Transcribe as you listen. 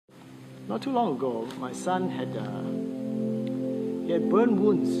Not too long ago, my son had burn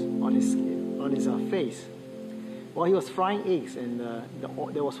wounds on his face while he was frying eggs, and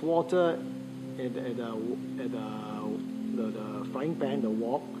there was water at the frying pan, the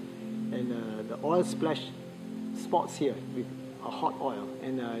wok, and the oil splashed spots here with hot oil,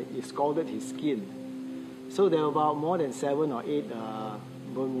 and it scalded his skin. So there were about more than 7 or 8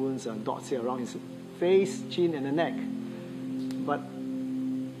 burn wounds and dots here around his face, chin, and the neck. But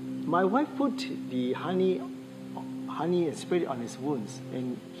my wife put the honey and spread it on his wounds,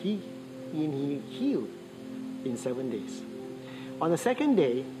 and he healed in 7 days. On the second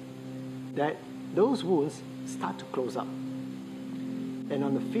day, those wounds start to close up, and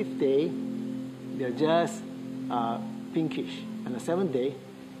on the 5th day, they're just pinkish. And the 7th day,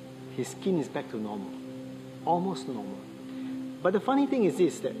 his skin is back to normal, almost normal. But the funny thing is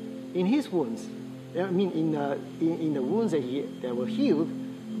this: that in his wounds, in the wounds that were healed,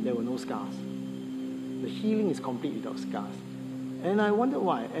 there were no scars. The healing is complete without scars. And I wonder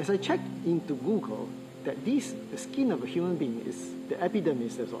why. As I checked into Google, that the skin of a human being the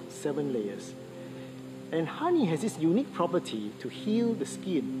epidermis, there's about 7 layers. And honey has this unique property to heal the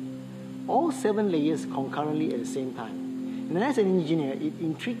skin, all 7 layers concurrently at the same time. And as an engineer, it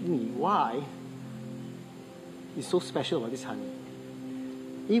intrigued me why it's so special about this honey.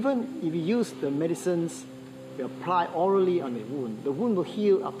 Even if you use the medicines we apply orally on the wound will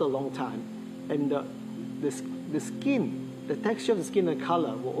heal after a long time, and the skin, the texture of the skin and the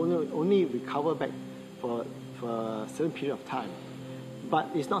color will only recover back for a certain period of time. But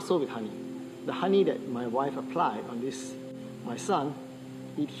it's not so with honey. The honey that my wife applied on my son,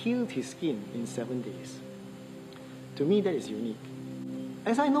 it healed his skin in 7 days. To me, that is unique.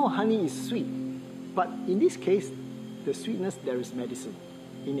 As I know, honey is sweet, but in this case, the sweetness, there is medicine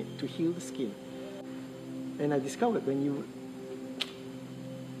in it to heal the skin. And I discovered when you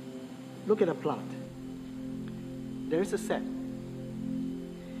look at a plant, there is a sap.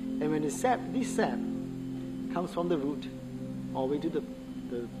 And when this sap comes from the root all the way to the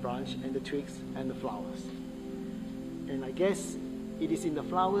branch and the twigs and the flowers. And I guess it is in the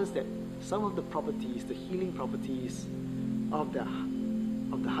flowers that some of the properties, the healing properties of the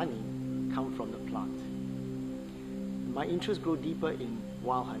honey come from the plant. My interest grew deeper in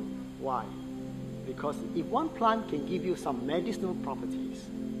wild honey. Why? Because if one plant can give you some medicinal properties,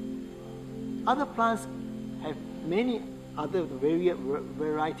 other plants have many other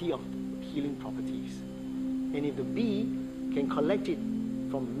variety of healing properties. And if the bee can collect it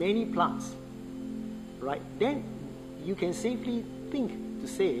from many plants, right, then you can safely think to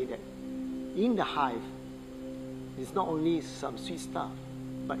say that in the hive it's not only some sweet stuff,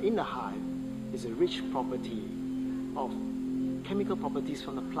 but in the hive is a rich property of chemical properties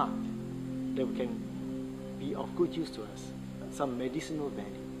from the plant that can be of good use to us, some medicinal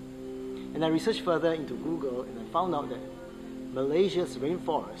value. And I researched further into Google, and I found out that Malaysia's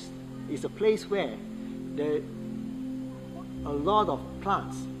rainforest is a place where there are a lot of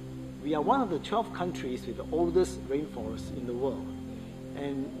plants. We are one of the 12 countries with the oldest rainforest in the world.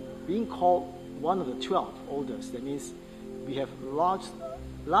 And being called one of the 12 oldest, that means we have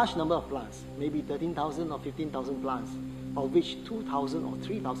large number of plants, maybe 13,000 or 15,000 plants, of which 2,000 or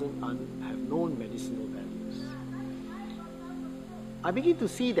 3,000 have known medicinal values. I begin to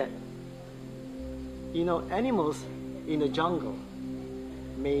see that, animals in the jungle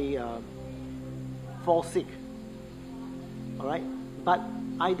may fall sick, all right? But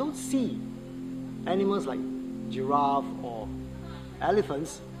I don't see animals like giraffe or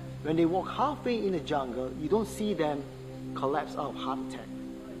elephants, when they walk halfway in the jungle, you don't see them collapse out of heart attack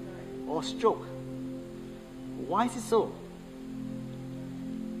or stroke. Why is it so?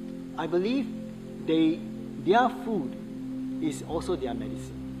 I believe their food is also their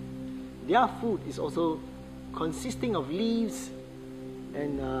medicine. Their food is also consisting of leaves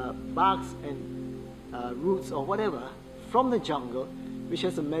and barks and roots or whatever from the jungle, which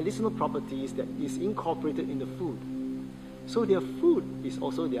has the medicinal properties that is incorporated in the food. So their food is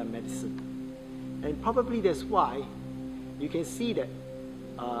also their medicine. And probably that's why you can see that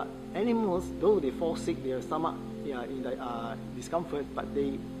animals, though they fall sick, their stomach in discomfort, but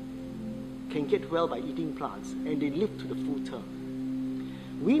they can get well by eating plants, and they live to the full term.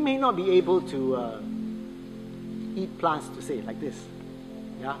 We may not be able to eat plants, to say it like this,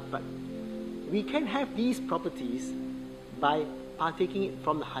 but we can have these properties by partaking it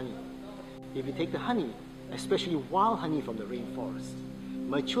from the honey. If you take the honey, especially wild honey from the rainforest,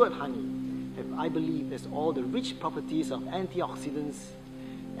 matured honey, I believe has all the rich properties of antioxidants,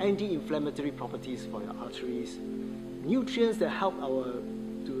 anti-inflammatory properties for your arteries, nutrients that help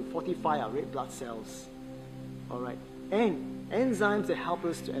to fortify our red blood cells, all right, and enzymes that help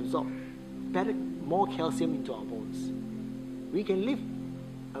us to absorb better, more calcium into our bones. We can live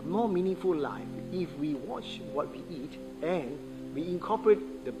a more meaningful life if we watch what we eat and we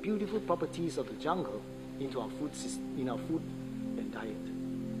incorporate the beautiful properties of the jungle into our food and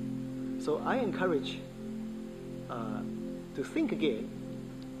diet. So I encourage to think again,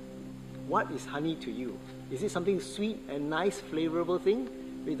 what is honey to you? Is it something sweet and nice, flavorable thing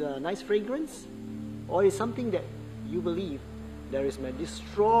with a nice fragrance? Or is it something that you believe there is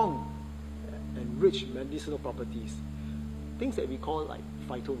strong and rich medicinal properties? Things that we call like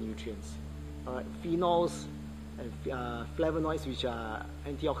phytonutrients, phenols and flavonoids, which are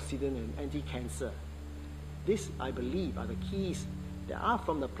antioxidant and anti-cancer. This, I believe, are the keys that are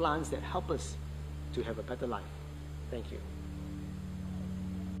from the plants that help us to have a better life. Thank you.